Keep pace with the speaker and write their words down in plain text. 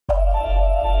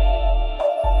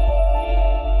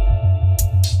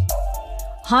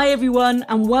Hi everyone,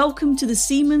 and welcome to the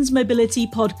Siemens Mobility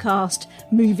Podcast,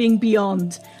 Moving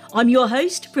Beyond. I'm your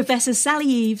host, Professor Sally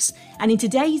Eaves, and in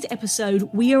today's episode,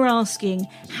 we are asking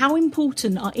how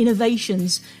important are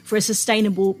innovations for a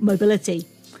sustainable mobility?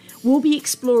 We'll be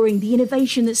exploring the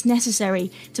innovation that's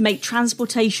necessary to make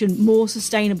transportation more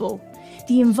sustainable,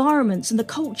 the environments and the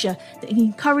culture that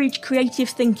encourage creative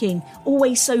thinking,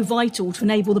 always so vital to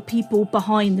enable the people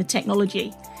behind the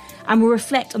technology. And we'll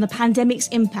reflect on the pandemic's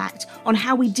impact on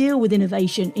how we deal with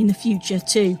innovation in the future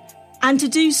too. And to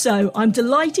do so, I'm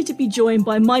delighted to be joined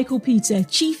by Michael Peter,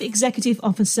 Chief Executive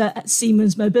Officer at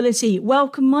Siemens Mobility.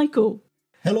 Welcome, Michael.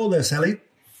 Hello there, Sally.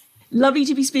 Lovely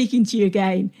to be speaking to you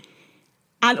again.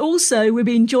 And also, we're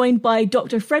being joined by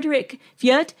Dr. Frederik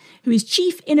Pferdt, who is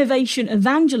Chief Innovation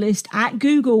Evangelist at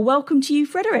Google. Welcome to you,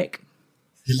 Frederik.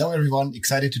 Hello, everyone.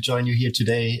 Excited to join you here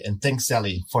today. And thanks,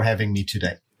 Sally, for having me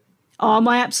today. Oh,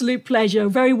 my absolute pleasure.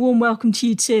 Very warm welcome to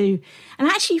you too. And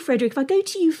actually, Frederik, if I go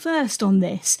to you first on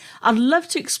this, I'd love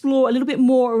to explore a little bit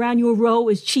more around your role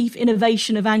as Chief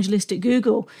Innovation Evangelist at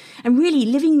Google. And really,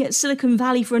 living at Silicon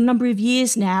Valley for a number of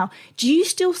years now, do you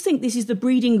still think this is the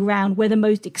breeding ground where the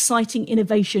most exciting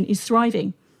innovation is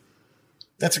thriving?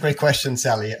 That's a great question,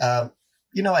 Sally.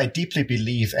 I deeply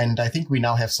believe, and I think we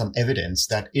now have some evidence,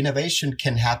 that innovation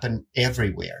can happen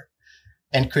everywhere.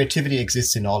 And creativity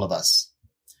exists in all of us.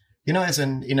 As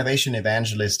an innovation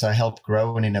evangelist, I help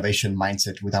grow an innovation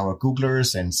mindset with our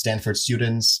Googlers and Stanford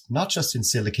students, not just in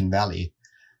Silicon Valley,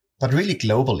 but really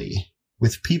globally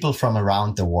with people from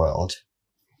around the world.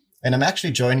 And I'm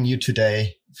actually joining you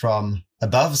today from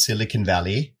above Silicon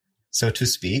Valley, so to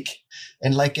speak.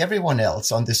 And like everyone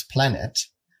else on this planet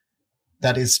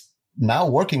that is now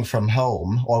working from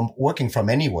home or working from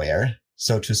anywhere,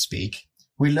 so to speak,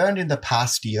 we learned in the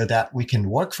past year that we can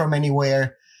work from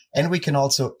anywhere. And we can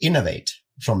also innovate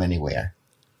from anywhere.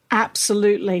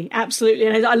 Absolutely. Absolutely.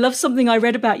 And I love something I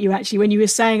read about you actually when you were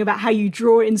saying about how you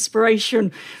draw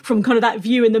inspiration from kind of that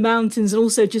view in the mountains and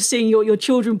also just seeing your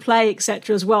children play,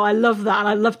 etc. as well. I love that. And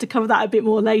I'd love to cover that a bit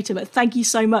more later. But thank you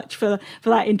so much for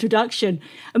that introduction.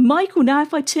 And Michael, now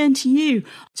if I turn to you,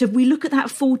 so if we look at that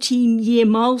 14-year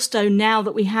milestone now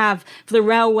that we have for the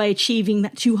railway achieving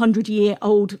that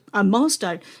 200-year-old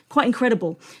milestone, quite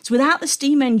incredible. So without the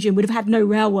steam engine, we'd have had no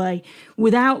railway.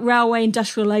 Without railway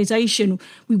industrialization,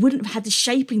 we wouldn't have had the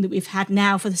shaping that we've had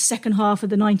now for the second half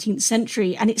of the 19th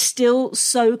century. And it's still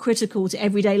so critical to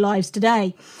everyday lives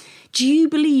today. Do you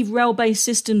believe rail-based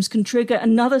systems can trigger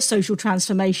another social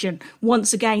transformation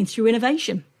once again through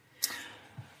innovation?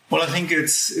 Well, I think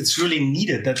it's really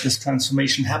needed that this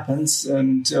transformation happens.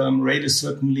 And rail is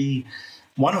certainly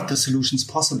one of the solutions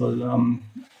possible.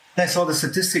 I saw the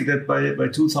statistic that by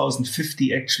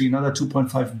 2050, actually another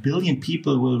 2.5 billion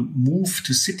people will move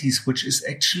to cities, which is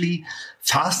actually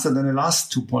faster than the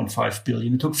last 2.5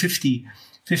 billion. It took 50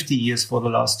 years for the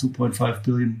last 2.5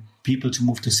 billion people to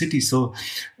move to cities. So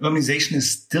urbanization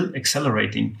is still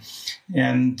accelerating.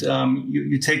 And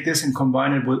you take this and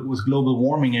combine it with global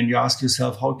warming, and you ask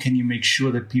yourself, how can you make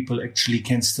sure that people actually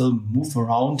can still move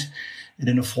around at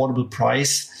an affordable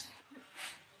price,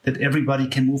 that everybody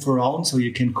can move around, so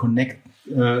you can connect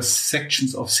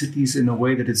sections of cities in a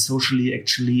way that it's socially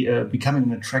actually becoming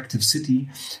an attractive city,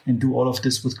 and do all of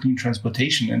this with clean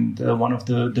transportation. And one of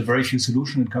the very few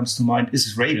solutions that comes to mind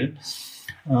is rail,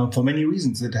 for many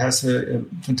reasons. It has a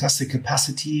fantastic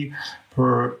capacity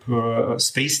per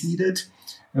space needed,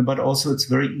 but also it's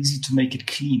very easy to make it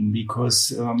clean because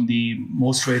the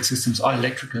most rail systems are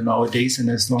electrical nowadays, and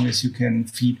as long as you can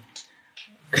feed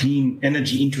clean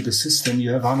energy into the system, you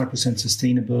have 100%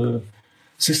 sustainable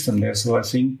system there. So I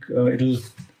think it'll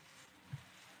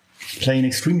play an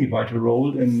extremely vital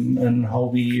role in how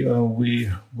we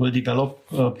will develop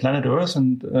planet Earth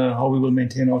and how we will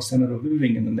maintain our standard of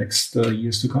living in the next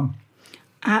years to come.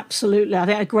 Absolutely. I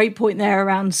think a great point there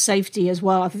around safety as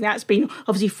well. I think that's been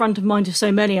obviously front of mind to so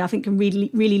many. I think can really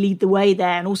lead the way there,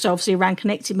 and also obviously around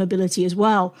connected mobility as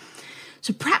well.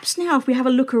 So perhaps now if we have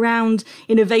a look around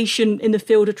innovation in the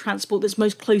field of transport that's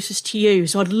most closest to you.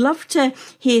 So I'd love to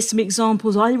hear some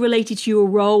examples either related to your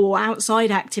role or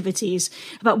outside activities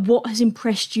about what has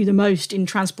impressed you the most in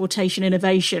transportation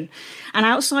innovation. And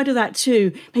outside of that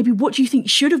too, maybe what do you think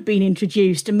should have been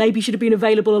introduced and maybe should have been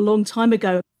available a long time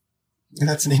ago?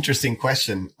 That's an interesting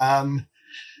question.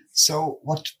 So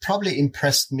what probably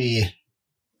impressed me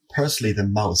personally the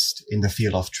most in the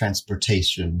field of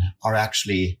transportation are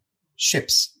actually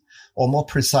ships, or more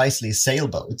precisely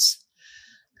sailboats,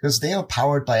 because they are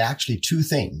powered by actually two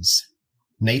things: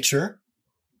 nature,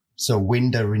 so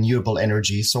wind, a renewable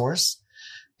energy source,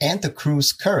 and the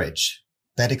crew's courage,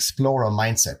 that explorer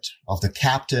mindset of the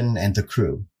captain and the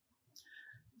crew.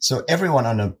 So everyone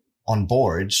on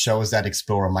board shows that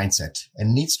explorer mindset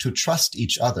and needs to trust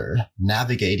each other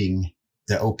navigating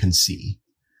the open sea.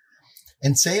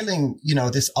 And sailing,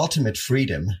 this ultimate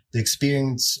freedom, the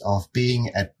experience of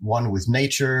being at one with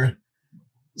nature.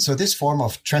 So this form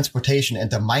of transportation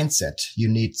and the mindset you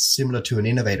need similar to an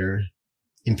innovator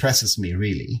impresses me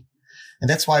really. And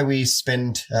that's why we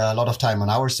spend a lot of time on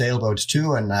our sailboats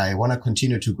too. And I want to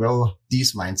continue to grow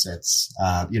these mindsets,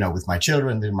 with my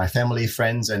children, with my family,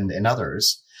 friends, and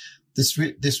others. This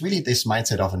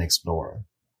mindset of an explorer.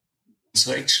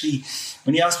 So actually,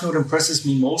 when you ask me what impresses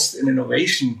me most in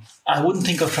innovation, I wouldn't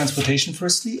think of transportation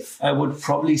firstly. I would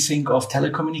probably think of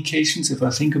telecommunications. If I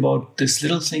think about this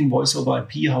little thing, voice over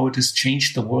IP, how it has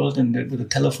changed the world. And with the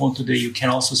telephone today, you can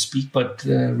also speak, but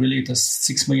really it does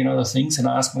 6 million other things. And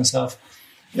I ask myself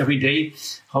every day,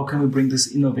 how can we bring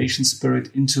this innovation spirit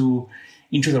into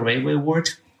the railway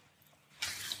world?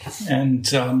 And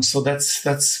so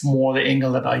that's more the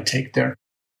angle that I take there.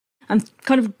 And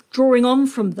kind of drawing on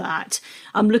from that,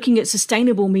 I'm looking at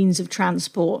sustainable means of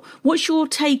transport. What's your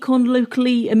take on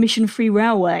locally emission-free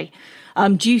railway?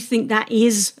 Do you think that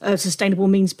is a sustainable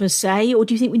means per se, or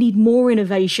do you think we need more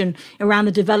innovation around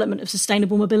the development of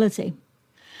sustainable mobility?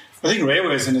 I think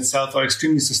railways in itself are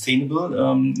extremely sustainable.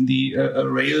 The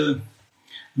rail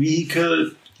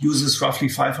vehicle uses roughly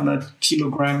 500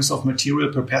 kilograms of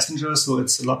material per passenger, so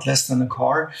it's a lot less than a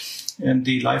car. And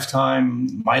the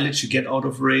lifetime mileage you get out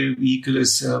of a rail vehicle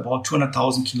is about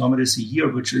 200,000 kilometers a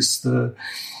year, which is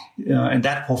and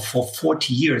that for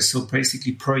 40 years. So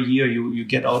basically per year you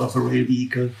get out of a rail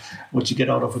vehicle what you get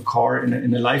out of a car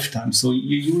in a lifetime. So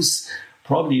you use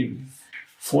probably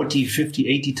 40, 50,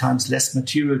 80 times less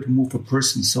material to move a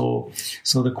person. So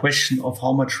the question of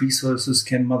how much resources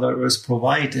can Mother Earth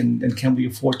provide and can we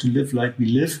afford to live like we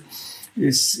live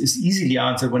is easily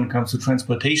answered when it comes to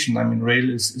transportation. I mean, rail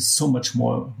is so much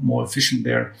more efficient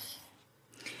there.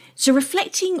 So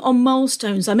reflecting on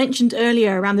milestones, I mentioned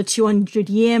earlier around the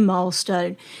 200-year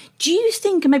milestone. Do you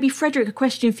think, and maybe Frederik, a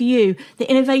question for you, that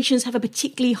innovations have a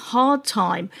particularly hard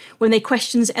time when they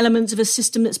question elements of a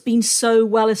system that's been so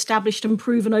well established and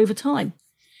proven over time?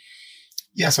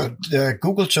 Yeah, so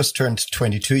Google just turned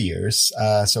 22 years,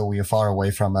 so we are far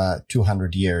away from a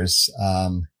 200 years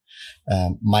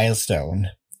milestone.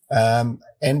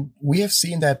 And we have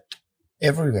seen that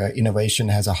everywhere innovation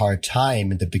has a hard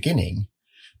time in the beginning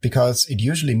because it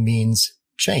usually means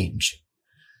change.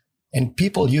 And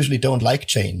people usually don't like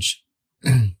change.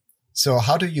 So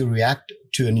how do you react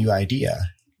to a new idea?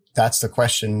 That's the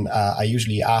question I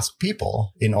usually ask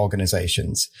people in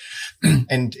organizations.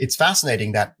 And it's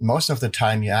fascinating that most of the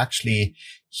time you actually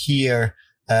hear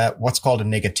what's called a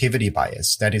negativity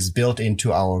bias that is built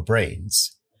into our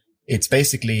brains. It's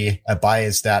basically a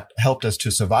bias that helped us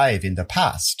to survive in the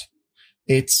past.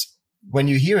 It's when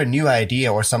you hear a new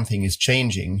idea or something is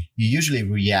changing, you usually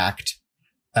react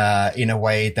in a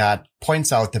way that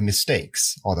points out the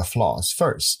mistakes or the flaws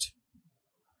first.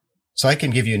 So I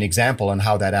can give you an example on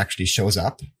how that actually shows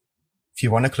up. If you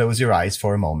want to close your eyes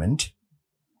for a moment,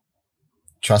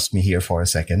 trust me here for a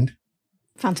second.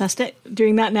 Fantastic.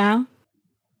 Doing that now.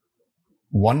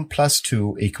 1 +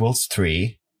 2 =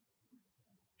 3.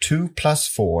 2 +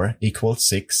 4 =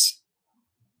 6.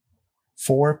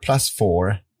 4 +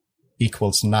 4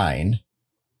 = 9.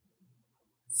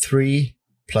 3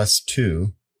 +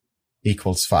 2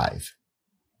 = 5.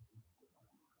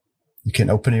 You can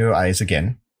open your eyes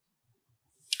again.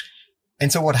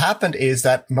 And so what happened is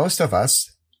that most of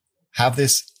us have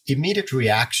this immediate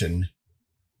reaction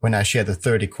when I share the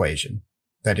third equation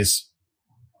that is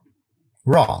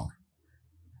wrong.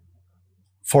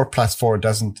 4 + 4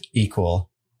 doesn't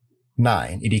equal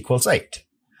 9. It equals 8.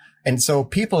 And so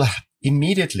people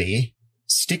immediately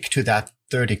stick to that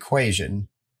third equation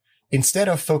instead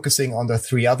of focusing on the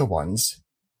three other ones,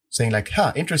 saying like,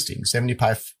 interesting.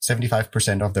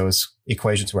 75% of those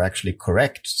equations were actually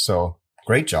correct. So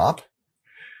great job.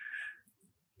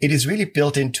 It is really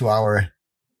built into our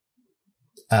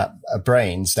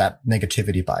brains, that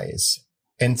negativity bias.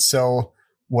 And so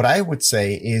what I would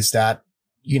say is that,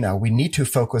 we need to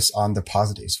focus on the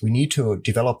positives. We need to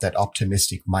develop that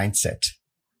optimistic mindset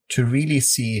to really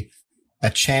see a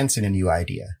chance in a new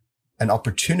idea, an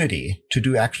opportunity to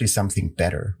do actually something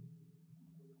better.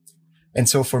 And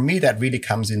so for me, that really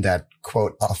comes in that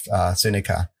quote of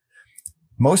Seneca.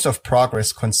 Most of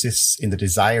progress consists in the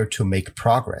desire to make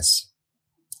progress.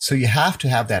 So you have to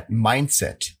have that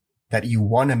mindset that you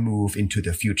want to move into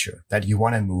the future, that you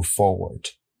want to move forward.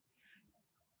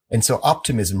 And so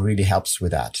optimism really helps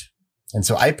with that. And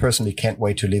so I personally can't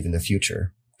wait to live in the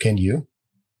future. Can you?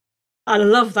 I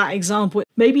love that example.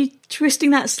 Maybe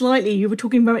twisting that slightly, you were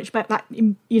talking very much about that,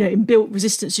 inbuilt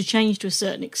resistance to change to a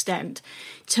certain extent.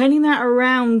 Turning that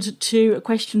around to a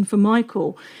question for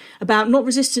Michael about not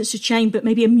resistance to change, but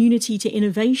maybe immunity to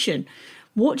innovation.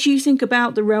 What do you think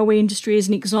about the railway industry as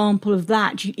an example of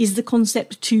that? Is the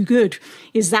concept too good?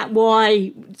 Is that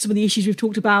why some of the issues we've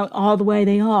talked about are the way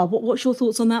they are? What's your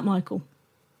thoughts on that, Michael?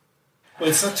 Well,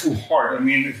 it's not too hard. I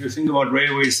mean, if you think about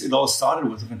railways, it all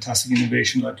started with a fantastic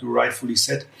innovation, like you rightfully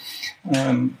said.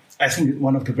 I think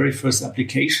one of the very first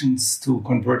applications to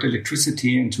convert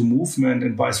electricity into movement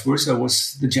and vice versa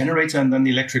was the generator and then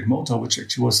the electric motor, which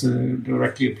actually was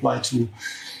directly applied to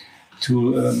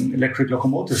electric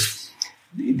locomotives.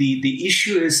 The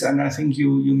issue is, and I think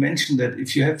you mentioned that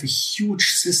if you have a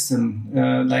huge system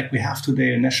like we have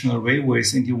today in national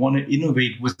railways and you want to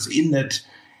innovate within that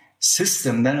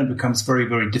system, then it becomes very,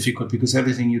 very difficult because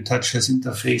everything you touch has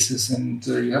interfaces and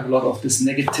you have a lot of this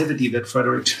negativity that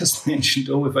Frederik just mentioned.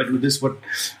 Oh, if I do this, what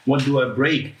do I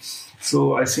break?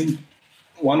 So I think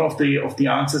one of the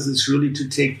answers is really to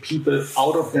take people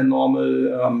out of their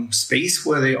normal space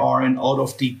where they are and out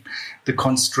of the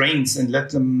constraints and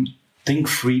let them think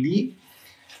freely.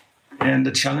 And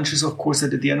the challenge is, of course,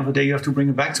 that at the end of the day, you have to bring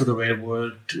it back to the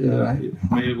railway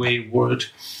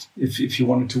world if you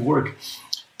want it to work.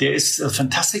 There is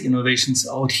fantastic innovations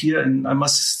out here, and I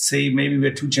must say maybe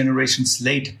we're 2 generations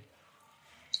late.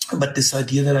 But this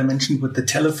idea that I mentioned with the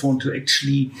telephone to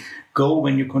actually go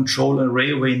when you control a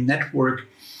railway network,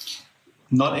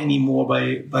 not anymore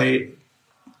by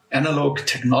analog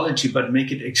technology, but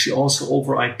make it actually also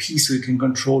over IP so you can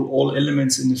control all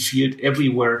elements in the field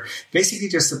everywhere. Basically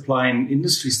just applying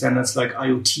industry standards like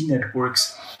IoT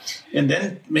networks and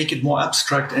then make it more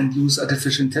abstract and use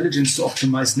artificial intelligence to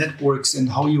optimize networks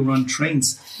and how you run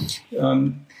trains.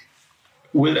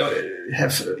 Will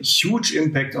have a huge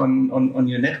impact on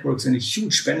your networks and a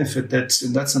huge benefit.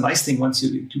 That's a nice thing. Once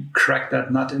you crack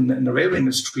that nut in the railway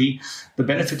industry, the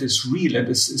benefit is real and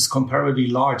is comparably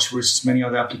large versus many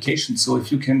other applications. So if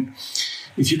you can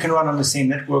run on the same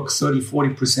network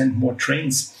 30-40% more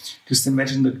trains, just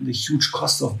imagine the huge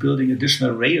cost of building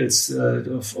additional rails,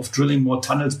 of drilling more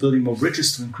tunnels, building more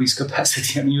bridges to increase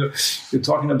capacity. I mean, you're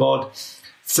talking about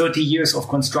 30 years of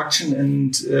construction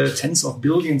and tens of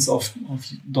billions of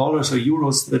dollars or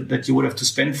euros that you would have to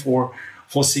spend for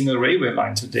a single railway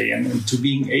line today. And to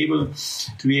be able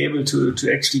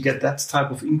to actually get that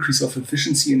type of increase of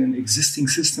efficiency in an existing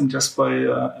system just by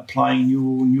applying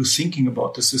new thinking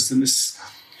about the system is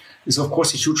of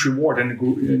course a huge reward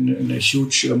and a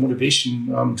huge motivation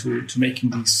to making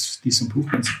these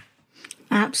improvements.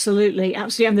 Absolutely.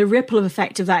 And the ripple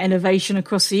effect of that innovation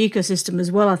across the ecosystem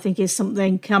as well, I think, is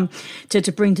something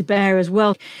to bring to bear as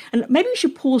well. And maybe we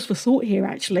should pause for thought here,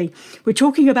 actually. We're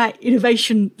talking about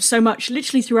innovation so much,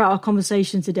 literally throughout our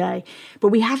conversation today, but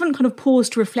we haven't kind of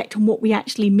paused to reflect on what we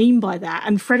actually mean by that.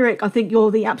 And Frederik, I think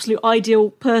you're the absolute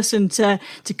ideal person to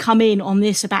come in on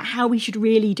this about how we should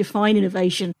really define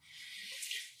innovation.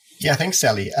 Yeah, thanks,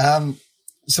 Sally.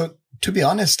 So to be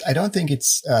honest, I don't think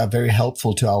it's very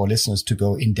helpful to our listeners to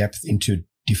go in depth into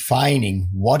defining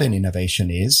what an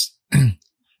innovation is,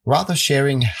 rather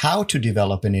sharing how to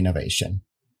develop an innovation.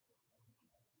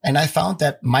 And I found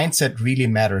that mindset really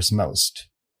matters most.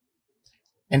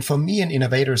 And for me, an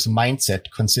innovator's mindset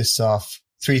consists of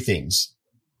 3 things: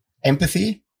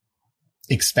 empathy,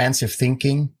 expansive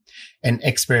thinking, and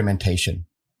experimentation.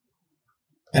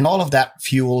 And all of that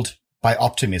fueled by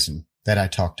optimism that I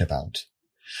talked about.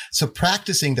 So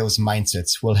practicing those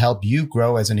mindsets will help you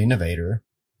grow as an innovator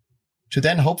to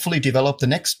then hopefully develop the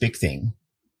next big thing.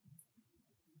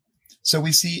 So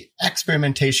we see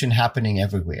experimentation happening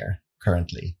everywhere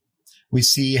currently. We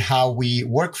see how we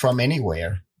work from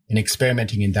anywhere in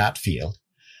experimenting in that field.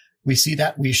 We see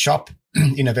that we shop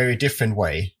in a very different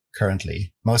way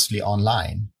currently, mostly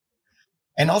online.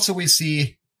 And also we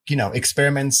see,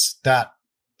 experiments that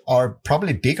are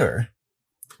probably bigger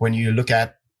when you look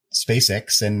at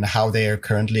SpaceX and how they are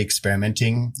currently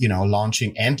experimenting,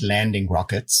 launching and landing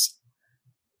rockets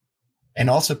and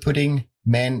also putting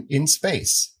men in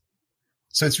space.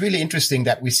 So it's really interesting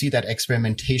that we see that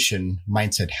experimentation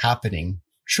mindset happening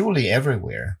truly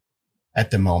everywhere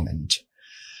at the moment.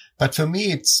 But for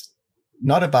me, it's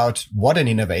not about what an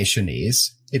innovation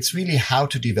is. It's really how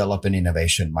to develop an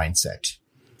innovation mindset.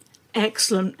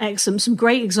 Excellent. Some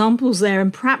great examples there.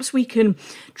 And perhaps we can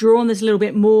draw on this a little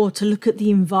bit more to look at the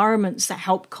environments that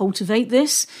help cultivate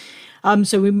this.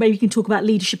 So maybe we can talk about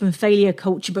leadership and failure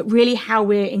culture, but really how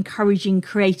we're encouraging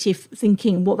creative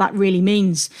thinking, what that really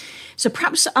means. So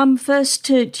perhaps first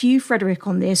to you, Frederik,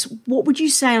 on this, what would you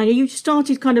say? I know you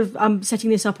started kind of setting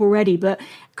this up already, but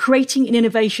creating an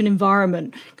innovation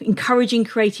environment, encouraging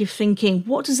creative thinking,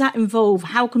 what does that involve?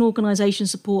 How can organizations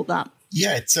support that?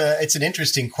 Yeah, it's an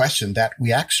interesting question that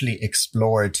we actually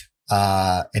explored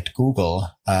at Google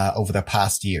over the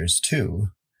past years too.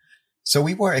 So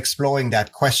we were exploring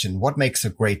that question, what makes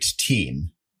a great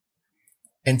team?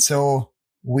 And so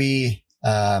we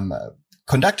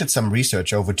conducted some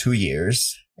research over 2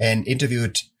 years and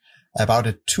interviewed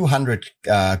about 200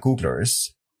 Googlers,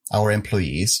 our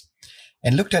employees,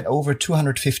 and looked at over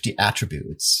 250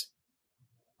 attributes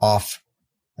of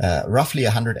roughly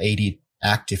 180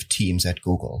 active teams at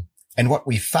Google. And what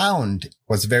we found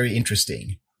was very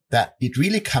interesting, that it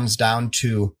really comes down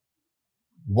to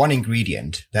one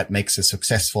ingredient that makes a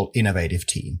successful, innovative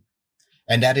team.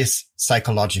 And that is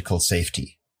psychological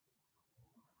safety.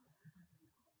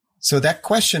 So that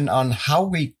question on how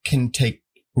we can take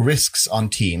risks on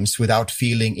teams without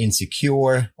feeling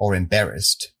insecure or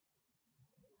embarrassed.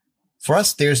 For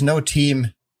us, there's no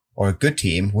team or a good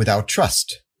team without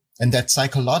trust. And that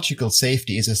psychological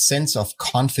safety is a sense of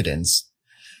confidence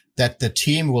that the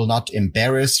team will not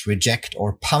embarrass, reject,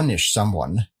 or punish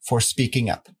someone for speaking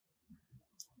up.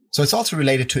 So it's also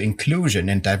related to inclusion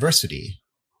and diversity.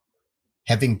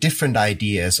 Having different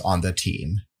ideas on the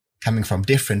team, coming from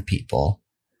different people,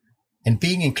 and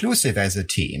being inclusive as a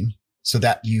team so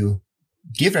that you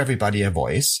give everybody a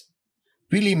voice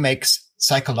really makes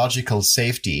psychological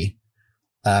safety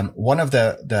one of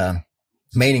the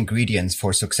main ingredients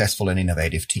for successful and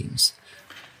innovative teams.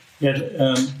 Yeah, it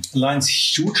aligns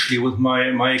hugely with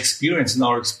my experience and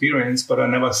our experience, but I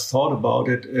never thought about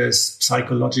it as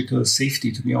psychological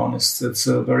safety, to be honest. That's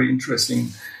a very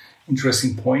interesting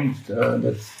point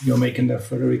that you're making there,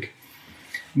 Frederik.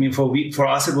 I mean, for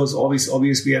us, it was always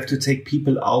obvious we have to take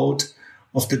people out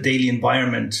of the daily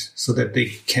environment so that they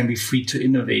can be free to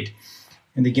innovate.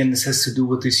 And again, this has to do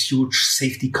with this huge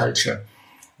safety culture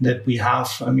that we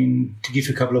have. I mean, to give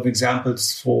a couple of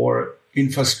examples, for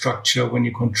infrastructure, when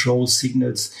you control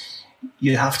signals,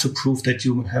 you have to prove that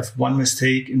you have one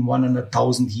mistake in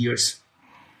 100,000 years.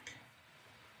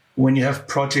 When you have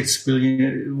projects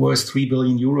worth 3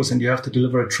 billion euros and you have to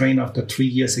deliver a train after 3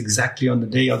 years exactly on the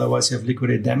day, otherwise you have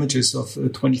liquidated damages of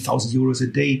 20,000 euros a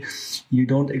day, you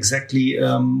don't exactly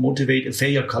motivate a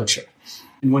failure culture.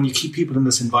 And when you keep people in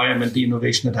this environment, the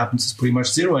innovation that happens is pretty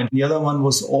much zero. And the other one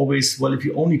was always, well, if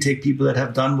you only take people that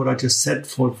have done what I just said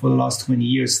for the last 20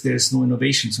 years, there's no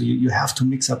innovation. So you have to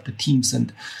mix up the teams.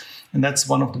 And that's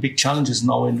one of the big challenges in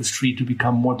our industry, to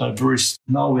become more diverse.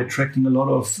 Now we're attracting a lot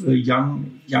of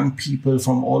young people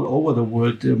from all over the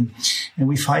world. And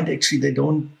we find actually they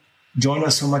don't join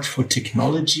us so much for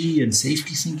technology and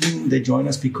safety thinking. They join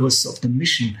us because of the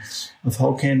mission of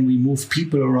how can we move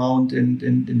people around and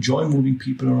enjoy moving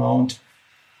people around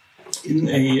in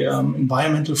a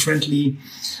environmental friendly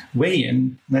way.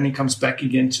 And then it comes back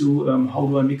again to how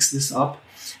do I mix this up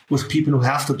with people who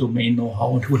have the domain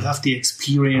know-how and who have the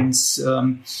experience,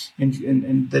 and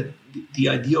that the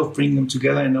idea of bringing them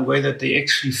together in a way that they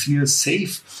actually feel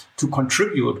safe to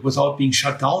contribute without being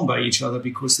shut down by each other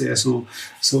because they are so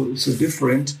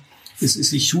different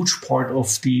is a huge part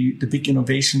of the big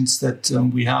innovations that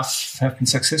we have been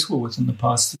successful with in the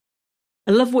past.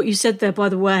 I love what you said there, by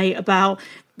the way, about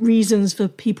reasons for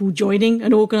people joining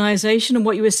an organization and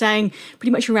what you were saying pretty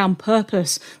much around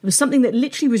purpose. There was something that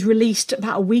literally was released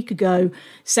about a week ago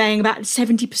saying about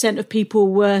 70% of people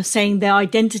were saying their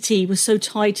identity was so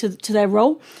tied to their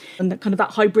role, and that kind of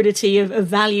that hybridity of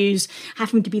values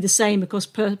having to be the same across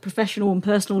professional and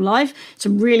personal life.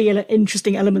 Some really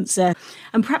interesting elements there.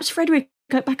 And perhaps, Frederik,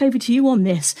 back over to you on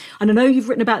this. And I know you've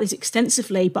written about this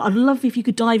extensively, but I'd love if you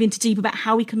could dive into deep about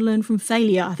how we can learn from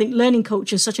failure. I think learning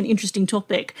culture is such an interesting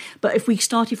topic, but if we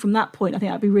started from that point, I think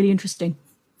that'd be really interesting.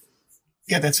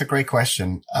 Yeah, that's a great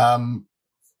question.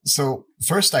 So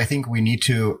first, I think we need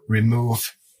to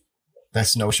remove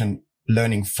this notion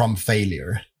learning from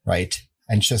failure, right?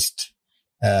 And just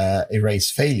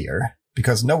erase failure,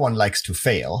 because no one likes to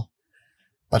fail,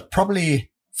 but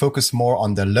probably focus more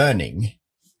on the learning,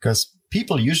 because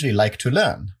people usually like to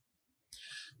learn.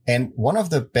 And one of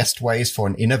the best ways for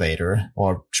an innovator,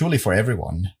 or truly for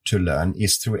everyone, to learn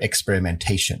is through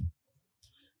experimentation.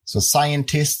 So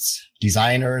scientists,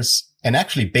 designers, and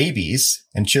actually babies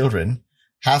and children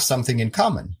have something in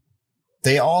common.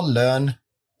 They all learn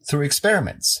through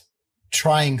experiments,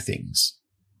 trying things.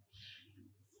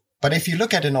 But if you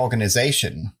look at an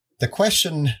organization, the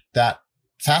question that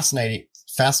fascinates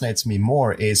fascinates me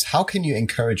more is how can you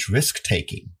encourage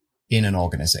risk-taking in an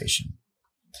organization?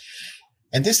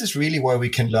 And this is really where we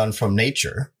can learn from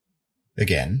nature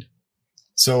again.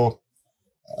 So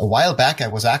a while back, I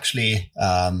was actually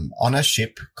on a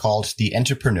ship called the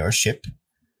Entrepreneurship,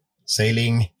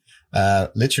 sailing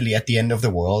literally at the end of the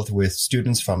world with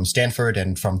students from Stanford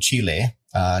and from Chile,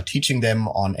 teaching them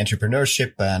on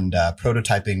entrepreneurship and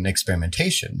prototyping and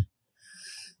experimentation.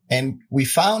 And we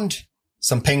found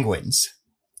some penguins.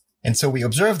 And so we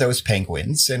observed those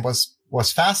penguins. And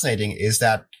what's fascinating is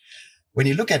that when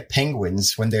you look at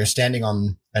penguins, when they're standing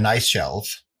on an ice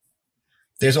shelf,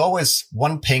 there's always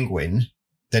one penguin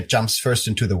that jumps first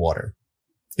into the water.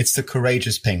 It's the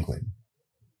courageous penguin.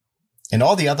 And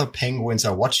all the other penguins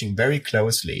are watching very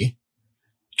closely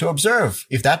to observe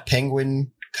if that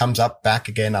penguin comes up back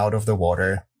again out of the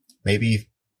water. Maybe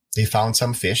they found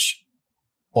some fish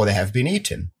or they have been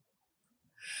eaten.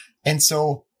 And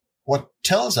so what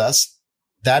tells us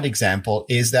that example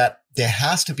is that there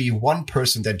has to be one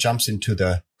person that jumps into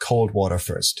the cold water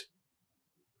first.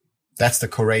 That's the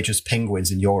courageous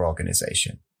penguins in your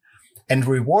organization. And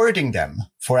rewarding them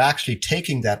for actually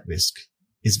taking that risk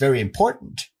is very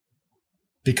important,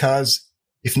 because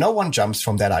if no one jumps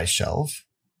from that ice shelf,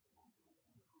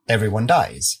 everyone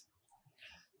dies.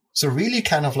 So really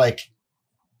kind of like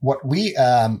what we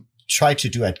try to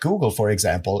do at Google, for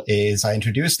example, is I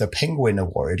introduced the Penguin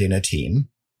Award in a team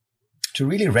to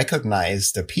really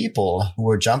recognize the people who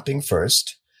are jumping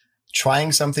first,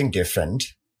 trying something different,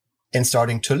 and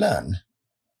starting to learn.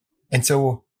 And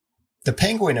so the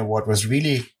Penguin Award was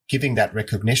really giving that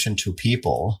recognition to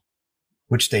people,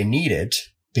 which they needed,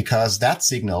 because that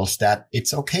signals that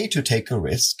it's okay to take a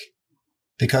risk,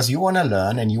 because you want to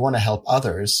learn and you want to help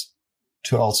others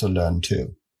to also learn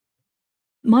too.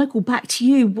 Michael, back to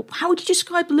you. How would you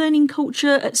describe learning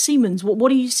culture at Siemens?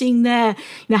 What are you seeing there?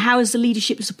 How is the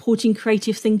leadership supporting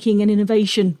creative thinking and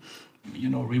innovation?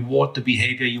 Reward the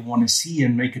behavior you want to see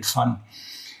and make it fun.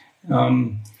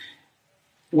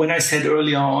 When I said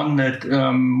earlier on that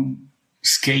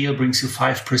scale brings you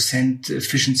 5%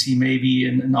 efficiency maybe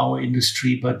in our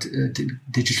industry, but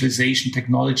digitalization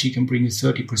technology can bring you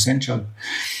 30% jump.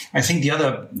 I think the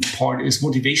other part is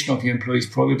motivation of your employees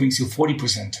probably brings you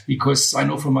 40%, because I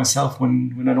know for myself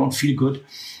when I don't feel good,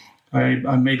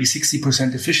 I'm maybe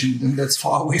 60% efficient, and that's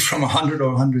far away from 100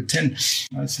 or 110.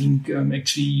 I think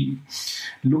actually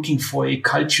looking for a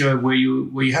culture where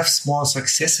you have small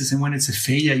successes, and when it's a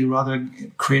failure, you rather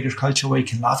create a culture where you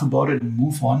can laugh about it and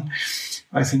move on.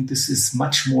 I think this is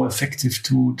much more effective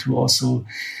to also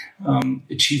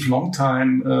achieve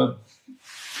long-time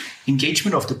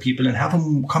engagement of the people and have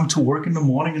them come to work in the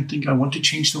morning and think, I want to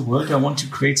change the world. I want to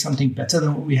create something better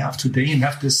than what we have today, and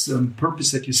have this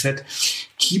purpose that you said,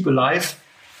 keep alive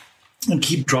and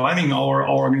keep driving our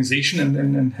organization,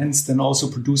 and hence then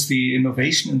also produce the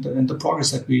innovation and the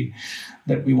progress that we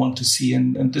want to see.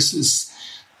 And this is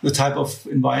the type of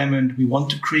environment we want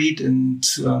to create, and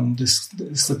this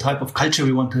is the type of culture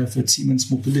we want to have at Siemens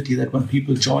Mobility, that when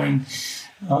people join,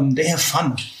 they have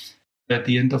fun. At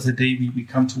the end of the day, we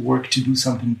come to work to do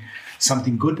something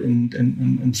good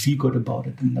and feel good about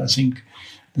it. And I think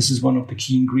this is one of the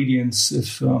key ingredients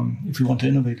if we want to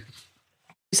innovate.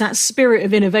 That spirit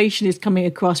of innovation is coming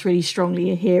across really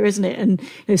strongly here, isn't it?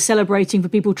 And celebrating for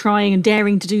people trying and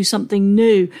daring to do something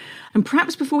new. And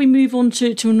perhaps before we move on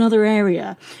to another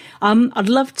area, I'd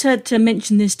love to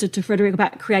mention this to Frederik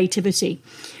about creativity.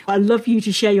 I'd love you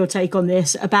to share your take on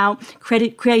this, about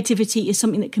creativity is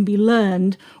something that can be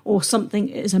learned or something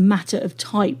is a matter of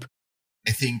type.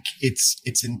 I think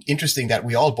it's interesting that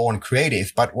we're all born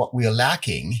creative, but what we're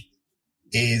lacking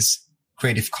is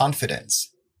creative confidence.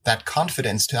 That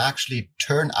confidence to actually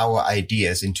turn our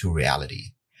ideas into reality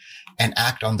and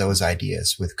act on those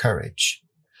ideas with courage.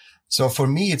 So for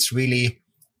me, it's really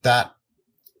that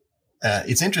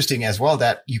it's interesting as well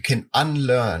that you can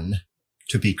unlearn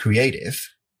to be creative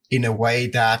in a way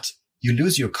that you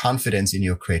lose your confidence in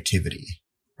your creativity,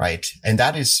 right? And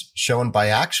that is shown by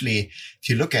actually, if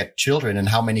you look at children and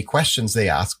how many questions they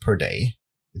ask per day,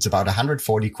 it's about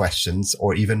 140 questions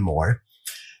or even more.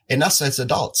 And us as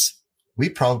adults, we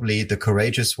probably, the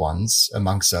courageous ones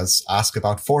amongst us, ask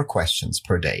about 4 questions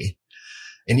per day.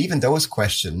 And even those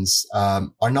questions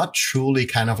are not truly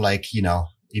kind of like,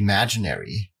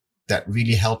 imaginary, that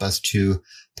really help us to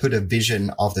put a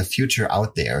vision of the future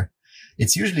out there.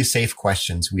 It's usually safe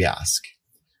questions we ask.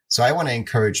 So I want to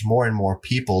encourage more and more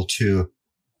people to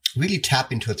really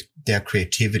tap into their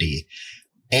creativity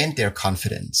and their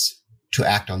confidence to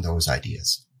act on those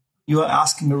ideas. you are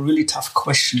asking a really tough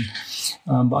question.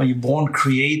 Are you born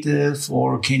creative,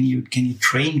 or can you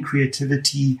train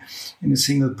creativity in a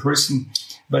single person?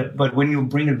 But when you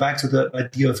bring it back to the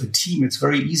idea of a team, it's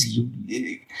very easy.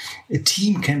 A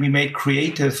team can be made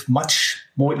creative much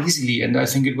more easily. And I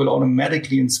think it will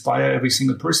automatically inspire every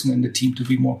single person in the team to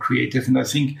be more creative. And I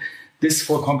think this,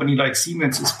 for a company like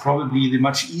Siemens, is probably the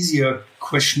much easier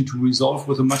question to resolve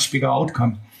with a much bigger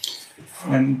outcome.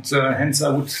 And hence I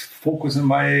would focus in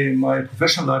my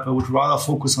professional life, I would rather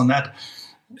focus on that.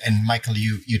 And Michael,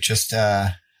 you just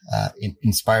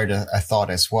inspired a thought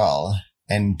as well.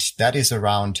 And that is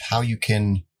around how you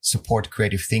can support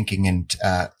creative thinking and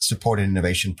support an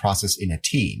innovation process in a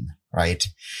team, right?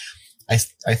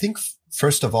 I think,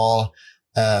 first of all,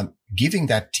 giving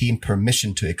that team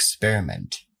permission to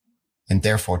experiment and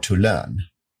therefore to learn,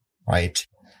 right?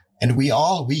 And we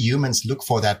humans look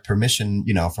for that permission,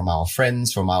 from our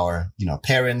friends, from our,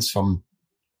 parents, from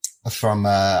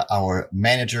our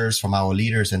managers, from our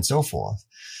leaders and so forth.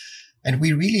 And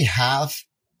we really have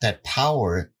that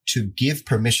power to give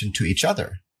permission to each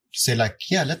other, to say like,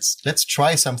 yeah, let's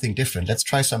try something different. Let's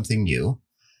try something new.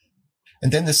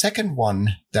 And then the second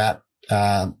one that,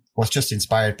 was just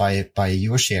inspired by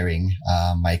your sharing,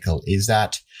 Michael, is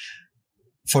that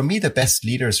for me, the best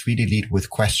leaders really lead with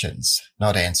questions,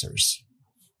 not answers.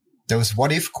 Those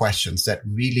what if questions that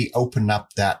really open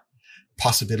up that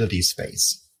possibility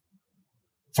space.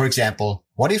 For example,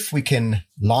 what if we can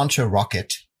launch a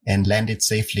rocket and land it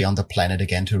safely on the planet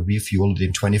again to refuel it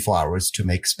in 24 hours to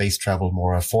make space travel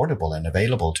more affordable and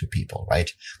available to people,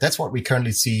 right? That's what we're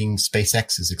currently seeing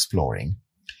SpaceX is exploring.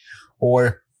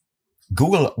 Or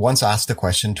Google once asked the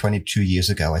question 22 years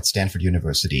ago at Stanford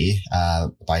University,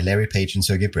 by Larry Page and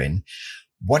Sergey Brin,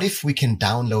 what if we can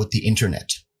download the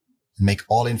internet and make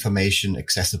all information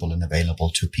accessible and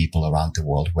available to people around the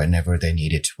world whenever they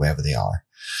need it, wherever they are?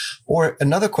 Or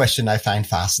another question I find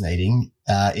fascinating,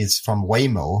 is from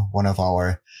Waymo, one of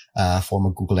our,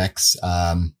 former Google X,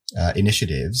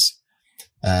 initiatives,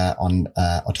 on,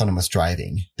 autonomous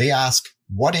driving. They ask,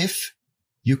 what if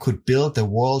you could build the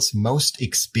world's most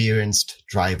experienced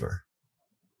driver?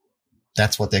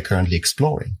 That's what they're currently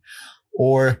exploring.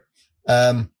 Or,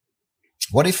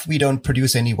 what if we don't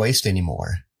produce any waste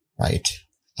anymore, right?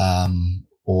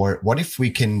 Or what if we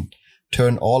can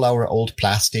turn all our old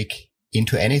plastic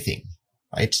into anything,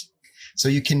 right? So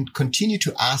you can continue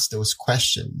to ask those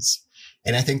questions.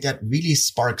 And I think that really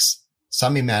sparks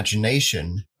some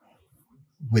imagination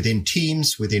within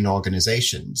teams, within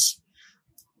organizations.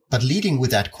 But leading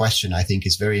with that question, I think,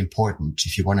 is very important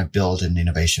if you want to build an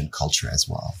innovation culture as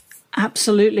well.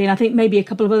 Absolutely. And I think maybe a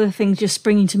couple of other things just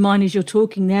springing to mind as you're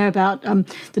talking there about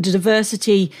the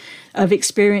diversity of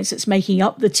experience that's making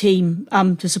up the team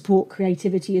to support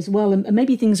creativity as well. And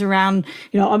maybe things around,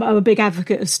 I'm a big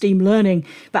advocate of STEAM learning,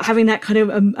 but having that kind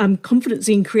of confidence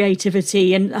in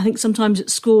creativity. And I think sometimes at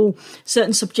school,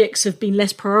 certain subjects have been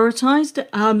less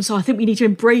prioritized. So I think we need to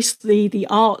embrace the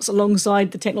arts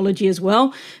alongside the technology as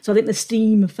well. So I think the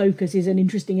STEAM focus is an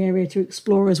interesting area to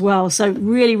explore as well. So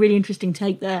really, really interesting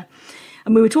take there.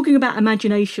 And we were talking about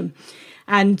imagination.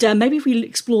 And maybe if we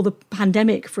explore the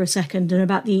pandemic for a second and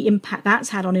about the impact that's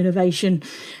had on innovation,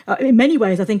 in many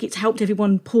ways, I think it's helped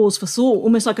everyone pause for thought,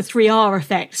 almost like a 3R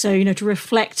effect. So, to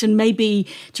reflect and maybe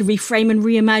to reframe and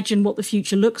reimagine what the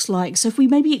future looks like. So if we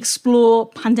maybe explore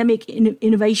pandemic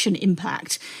innovation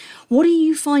impact, what are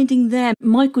you finding there?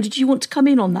 Michael, did you want to come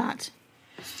in on that?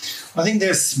 I think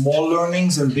there's small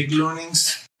learnings and big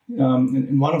learnings.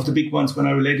 And one of the big ones when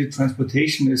I related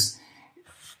transportation is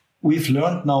we've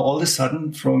learned now all of a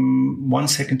sudden from 1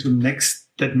 second to the next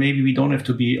that maybe we don't have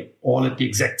to be all at the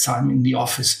exact time in the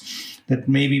office, that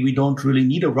maybe we don't really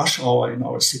need a rush hour in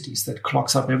our cities that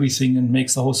clogs up everything and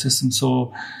makes the whole system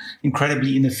so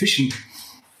incredibly inefficient.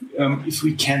 If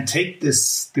we can take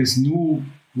this new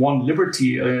one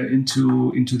liberty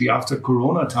into the after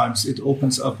Corona times, it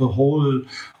opens up a whole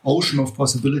ocean of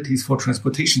possibilities for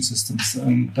transportation systems.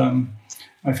 And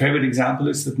my favorite example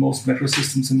is that most metro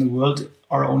systems in the world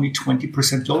are only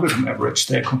 20% loaded on average.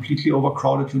 They're completely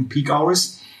overcrowded during peak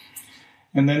hours,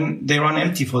 and then they run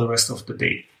empty for the rest of the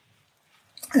day.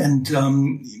 And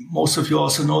most of you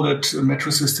also know that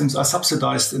metro systems are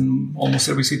subsidized in almost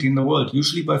every city in the world,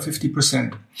 usually by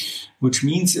 50%, which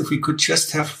means if we could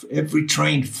just have every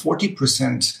train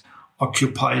 40%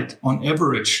 occupied on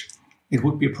average, it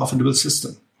would be a profitable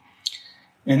system.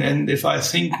 And if I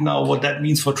think now what that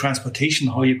means for transportation,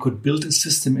 how you could build a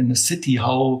system in a city,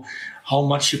 how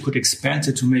much you could expand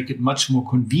it to make it much more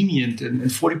convenient. And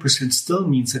 40% still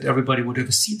means that everybody would have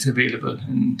a seat available.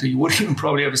 And you would even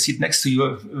probably have a seat next to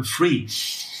you free.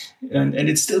 and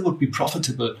it still would be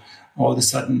profitable all of a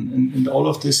sudden. And all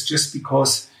of this just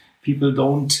because people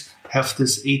don't have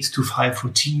this 8 to 5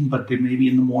 routine, but they maybe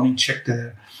in the morning check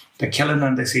the calendar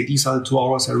and they say, these are the 2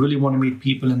 hours I really want to meet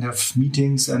people and have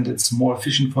meetings, and it's more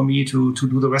efficient for me to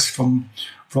do the rest from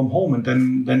home. And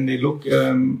then they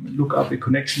look up a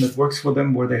connection that works for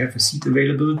them, where they have a seat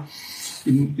available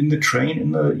in the train,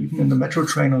 even in the metro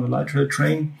train or the light rail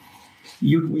train.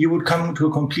 You would come to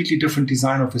a completely different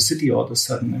design of a city all of a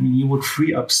sudden. I mean, you would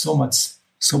free up so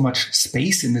much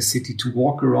space in the city to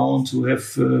walk around, to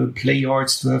have play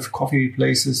yards, to have coffee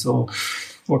places or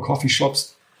coffee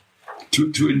shops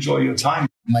to enjoy your time.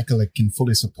 Michael, I can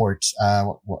fully support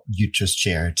what you just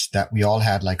shared, that we all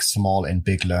had like small and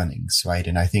big learnings, right?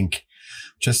 And I think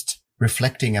just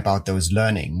reflecting about those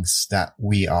learnings that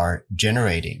we are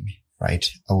generating, right,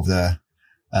 over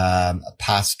the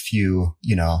past few,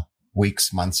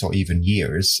 weeks, months, or even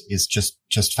years is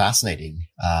just fascinating,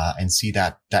 and see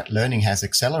that learning has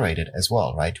accelerated as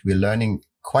well, right? We're learning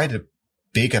quite a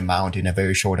big amount in a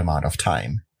very short amount of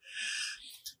time.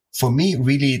 For me,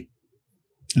 really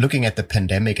looking at the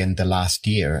pandemic in the last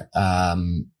year,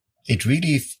 it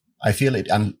really, I feel it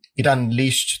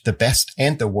unleashed the best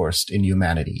and the worst in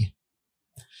humanity.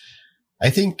 I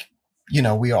think,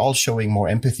 we are all showing more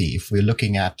empathy. If we're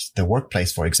looking at the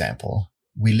workplace, for example,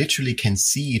 we literally can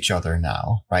see each other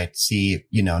now, right? See,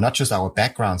 not just our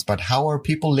backgrounds, but how are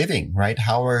people living, right?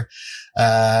 How are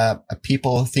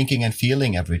people thinking and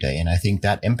feeling every day? And I think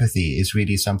that empathy is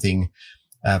really something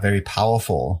very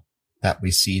powerful that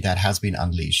we see that has been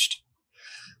unleashed,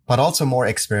 but also more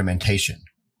experimentation.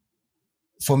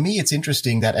 For me, it's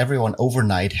interesting that everyone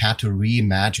overnight had to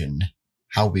reimagine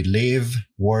how we live,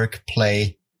 work,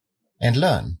 play, and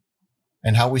learn,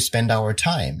 and how we spend our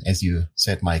time, as you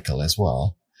said, Michael, as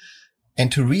well.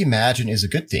 And to reimagine is a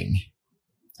good thing.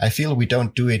 I feel we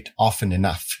don't do it often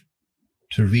enough,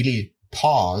 to really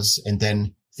pause and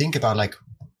then think about, like,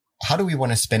 how do we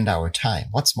want to spend our time?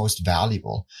 What's most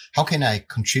valuable? How can I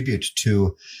contribute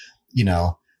to,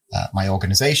 my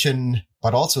organization,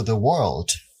 but also the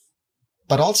world?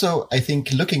 But also, I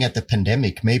think looking at the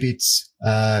pandemic, maybe it's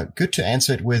good to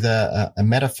answer it with a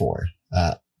metaphor.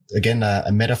 Again,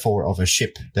 a metaphor of a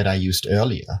ship that I used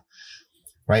earlier,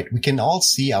 right? We can all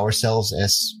see ourselves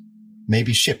as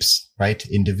maybe ships, right?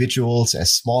 Individuals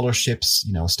as smaller ships,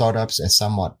 startups as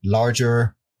somewhat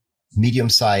larger,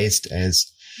 medium-sized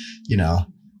as,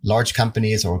 large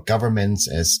companies or governments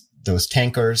as those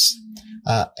tankers.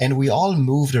 And we all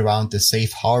moved around the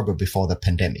safe harbor before the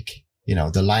pandemic.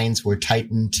 The lines were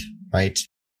tightened, right?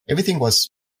 Everything was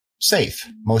safe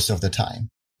most of the time.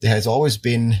 There has always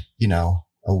been,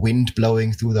 a wind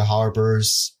blowing through the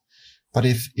harbors. But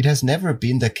if it has never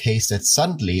been the case that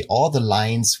suddenly all the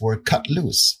lines were cut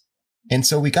loose. And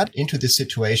so we got into this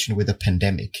situation with a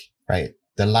pandemic, right?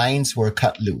 The lines were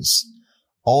cut loose.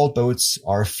 All boats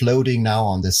are floating now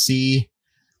on the sea.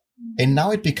 And now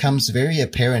it becomes very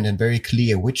apparent and very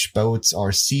clear which boats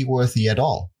are seaworthy at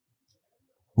all,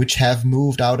 which have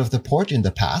moved out of the port in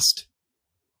the past.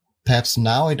 Perhaps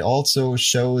now it also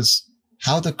shows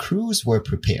how the crews were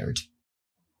prepared.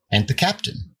 And the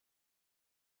captain.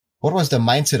 What was the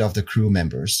mindset of the crew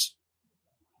members?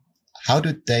 How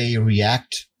did they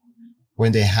react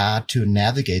when they had to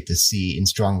navigate the sea in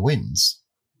strong winds?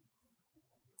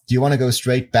 Do you want to go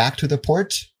straight back to the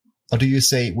port? Or do you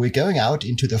say, we're going out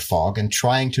into the fog and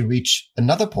trying to reach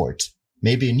another port,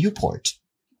 maybe a new port?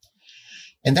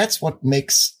 And that's what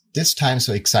makes this time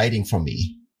so exciting for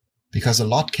me, because a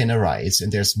lot can arise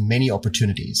and there's many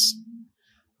opportunities.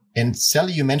 And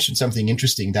Sally, you mentioned something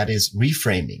interesting, that is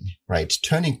reframing, right?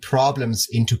 Turning problems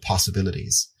into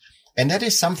possibilities. And that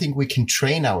is something we can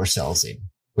train ourselves in.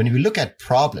 When we look at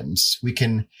problems, we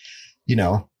can,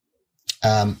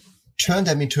 turn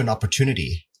them into an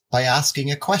opportunity by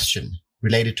asking a question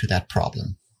related to that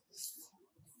problem.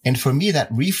 And for me,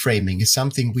 that reframing is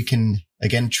something we can,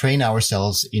 again, train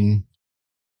ourselves in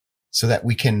so that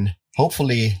we can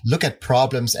hopefully look at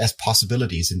problems as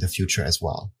possibilities in the future as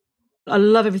well. I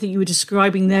love everything you were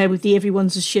describing there with the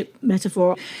everyone's a ship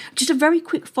metaphor. Just a very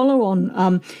quick follow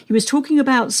on. You was talking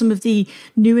about some of the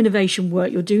new innovation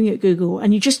work you're doing at Google,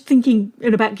 and you're just thinking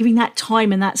about giving that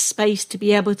time and that space to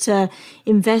be able to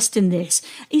invest in this.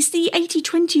 Is the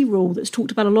 80-20 rule that's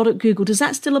talked about a lot at Google, does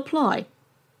that still apply?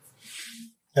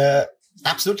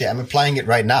 Absolutely. I'm applying it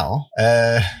right now,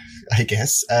 I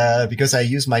guess, because I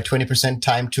use my 20%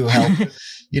 time to help,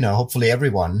 hopefully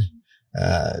everyone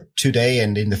today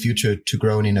and in the future to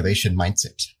grow an innovation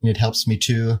mindset. And it helps me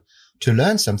to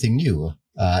learn something new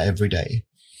every day.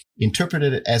 Interpret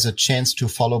it as a chance to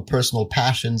follow personal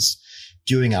passions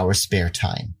during our spare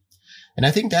time. And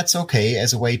I think that's okay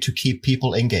as a way to keep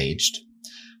people engaged.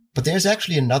 But there's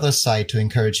actually another side to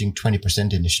encouraging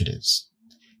 20% initiatives.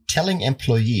 Telling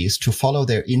employees to follow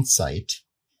their insight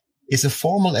is a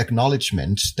formal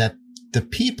acknowledgement that the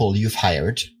people you've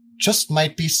hired just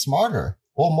might be smarter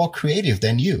or more creative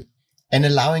than you, and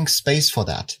allowing space for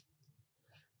that.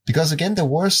 Because again, the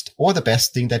worst or the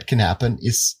best thing that can happen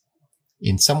is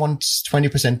in someone's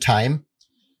 20% time,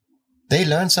 they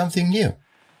learn something new.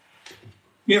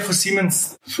 Yeah, for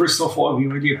Siemens, first of all, we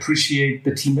really appreciate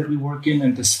the team that we work in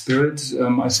and the spirit.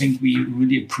 I think we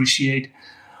really appreciate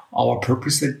our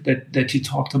purpose that you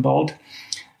talked about.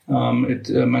 It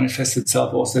manifests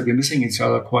itself also that we're missing each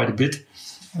other quite a bit.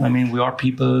 I mean, we are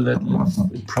people that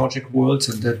live in project worlds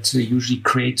and that usually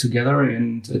create together,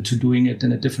 and to doing it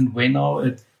in a different way now,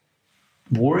 it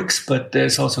works, but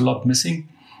there's also a lot missing.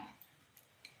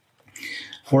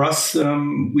 For us,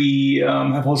 we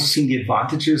have also seen the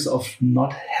advantages of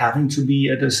not having to be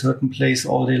at a certain place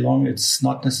all day long. It's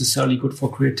not necessarily good for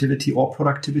creativity or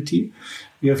productivity.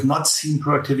 We have not seen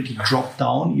productivity drop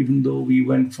down, even though we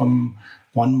went from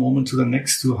one moment to the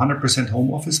next to 100%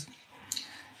 home office.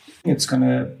 It's going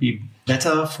to be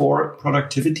better for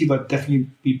productivity, but definitely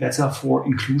be better for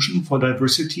inclusion, for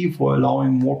diversity, for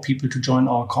allowing more people to join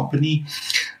our company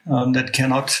that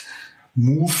cannot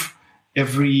move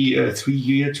every 3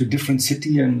 years to a different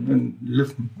city and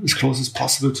live as close as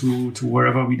possible to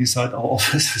wherever we decide our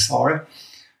offices are.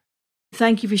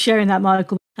 Thank you for sharing that,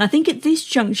 Michael. I think at this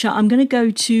juncture, I'm going to go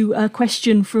to a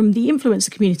question from the influencer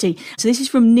community. So this is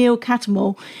from Neil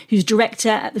Catamol, who's director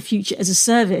at the Future as a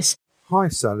Service. Hi,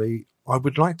 Sally. I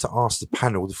would like to ask the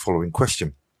panel the following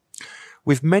question.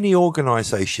 With many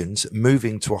organisations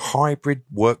moving to a hybrid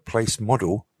workplace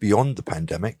model beyond the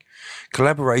pandemic,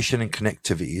 collaboration and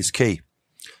connectivity is key.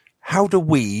 How do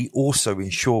we also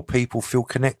ensure people feel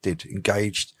connected,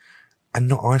 engaged, and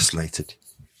not isolated?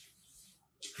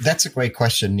 That's a great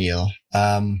question, Neil.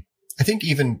 I think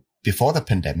even before the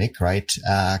pandemic, right,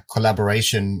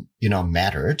 collaboration,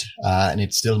 mattered, and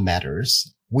it still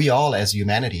matters. We all as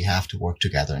humanity have to work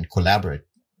together and collaborate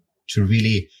to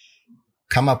really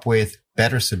come up with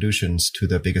better solutions to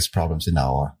the biggest problems in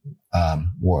our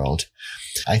world.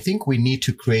 I think we need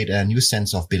to create a new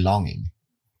sense of belonging.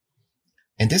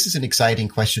 And this is an exciting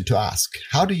question to ask.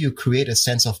 How do you create a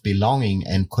sense of belonging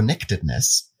and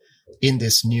connectedness in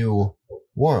this new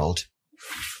world?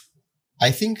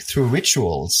 I think through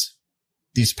rituals,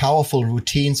 these powerful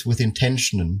routines with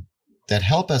intention that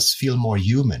help us feel more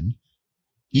human,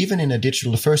 even in a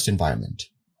digital first environment.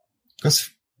 Because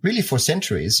really for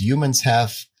centuries, humans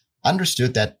have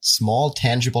understood that small,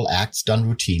 tangible acts done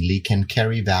routinely can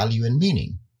carry value and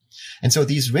meaning. And so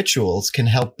these rituals can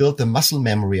help build the muscle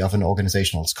memory of an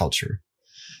organizational culture.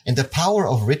 And the power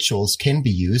of rituals can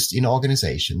be used in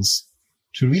organizations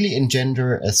to really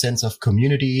engender a sense of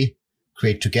community,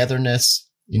 create togetherness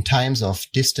in times of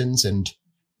distance, and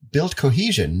build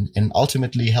cohesion, and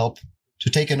ultimately help to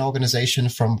take an organization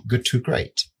from good to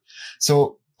great.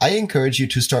 So I encourage you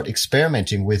to start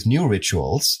experimenting with new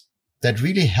rituals that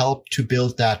really help to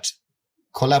build that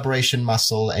collaboration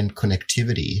muscle and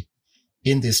connectivity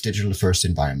in this digital first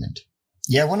environment.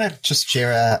 Yeah, I want to just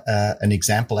share an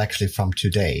example actually from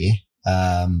today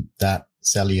that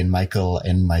Sally and Michael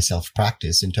and myself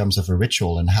practice in terms of a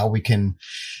ritual and how we can,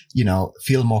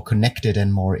 feel more connected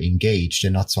and more engaged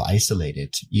and not so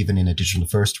isolated, even in a digital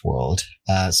first world.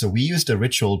 So we used a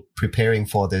ritual preparing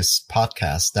for this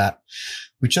podcast that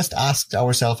we just asked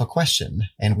ourselves a question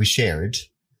and we shared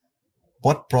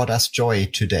what brought us joy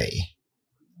today.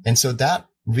 And so that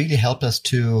really helped us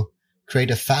to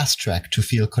create a fast track to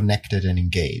feel connected and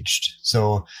engaged.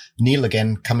 So Neil,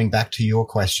 again, coming back to your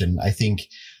question, I think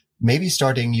maybe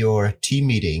starting your team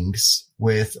meetings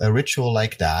with a ritual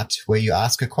like that, where you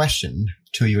ask a question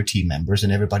to your team members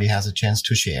and everybody has a chance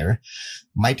to share,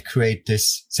 might create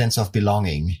this sense of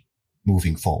belonging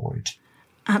moving forward.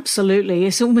 Absolutely.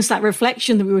 It's almost that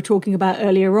reflection that we were talking about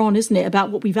earlier on, isn't it?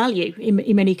 About what we value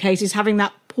in many cases, having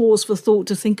that pause for thought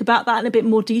to think about that in a bit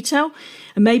more detail.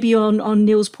 And maybe on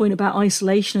Neil's point about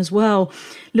isolation as well,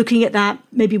 looking at that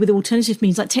maybe with alternative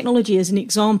means like technology as an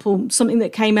example. Something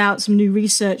that came out, some new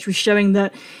research was showing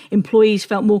that employees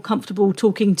felt more comfortable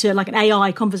talking to like an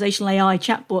AI, conversational AI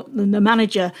chatbot than the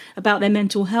manager about their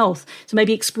mental health. So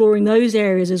maybe exploring those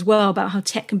areas as well about how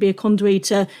tech can be a conduit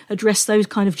to address those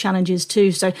kind of challenges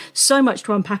too. So much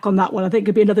to unpack on that one. I think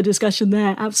could be another discussion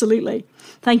there. Absolutely.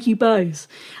 Thank you both.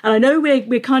 And I know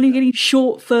we're kind of getting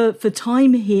short for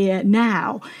time here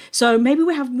now. So maybe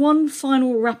we have one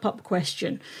final wrap-up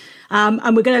question.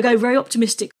 And we're going to go very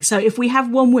optimistic. So if we have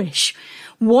one wish,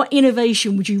 what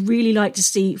innovation would you really like to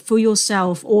see for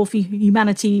yourself or for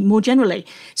humanity more generally?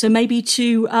 So maybe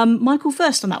to Michael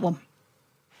first on that one.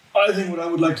 I think what I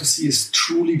would like to see is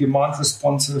truly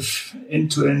demand-responsive,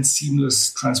 end-to-end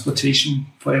seamless transportation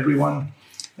for everyone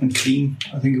and clean.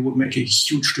 I think it would make a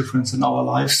huge difference in our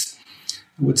lives.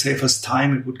 It would save us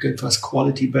time. It would give us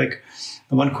quality back.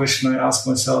 The one question I ask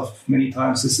myself many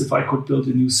times is, if I could build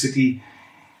a new city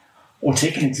or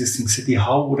take an existing city,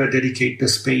 how would I dedicate the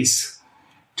space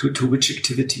to which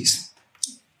activities?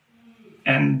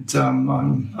 And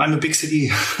I'm a big city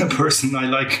person. I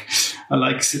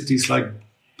like cities like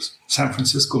San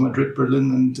Francisco, Madrid, Berlin,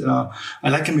 and I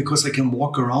like them because I can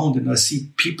walk around and I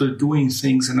see people doing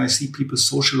things and I see people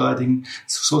socializing.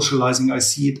 I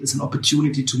see it as an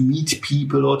opportunity to meet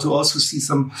people or to also see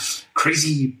some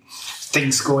crazy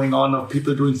things going on, of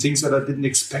people doing things that I didn't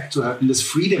expect to happen. This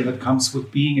freedom that comes with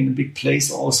being in a big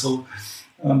place also,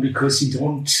 because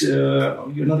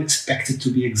you're not expected to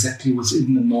be exactly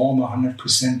within the norm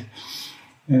 100%.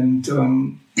 And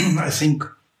I think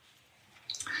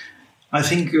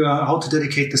how to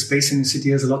dedicate the space in the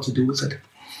city has a lot to do with it.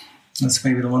 That's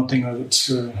maybe the one thing I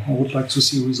would like to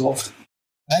see resolved.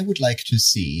 I would like to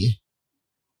see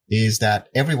is that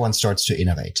everyone starts to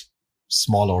innovate,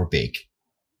 small or big.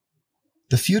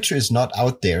 The future is not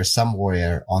out there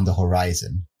somewhere on the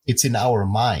horizon. It's in our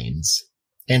minds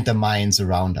and the minds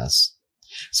around us.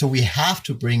 So we have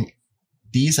to bring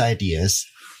these ideas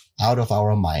out of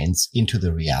our minds into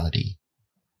the reality.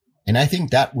 And I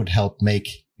think that would help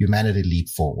make humanity leap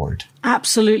forward.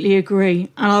 Absolutely agree.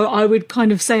 And I would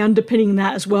kind of say underpinning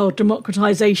that as well,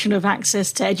 democratization of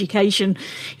access to education,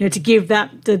 to give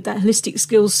that holistic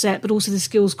skills set, but also the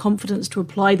skills confidence to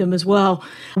apply them as well.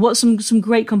 What some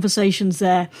great conversations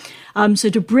there. So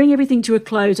to bring everything to a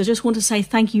close, I just want to say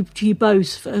thank you to you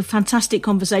both for fantastic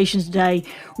conversations today,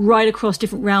 right across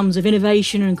different realms of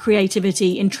innovation and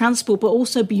creativity in transport, but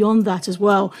also beyond that as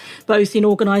well, both in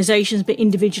organisations, but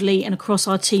individually and across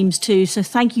our teams too. So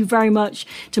thank you very much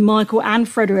to Michael and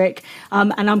Frederik.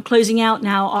 And I'm closing out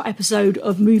now our episode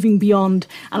of Moving Beyond.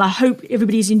 And I hope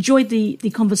everybody's enjoyed the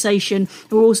conversation.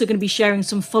 We're also going to be sharing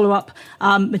some follow-up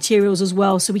materials as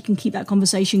well, so we can keep that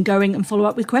conversation going and follow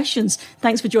up with questions.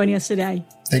 Thanks for joining us today.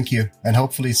 Thank you, and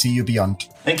hopefully see you beyond.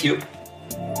 Thank you.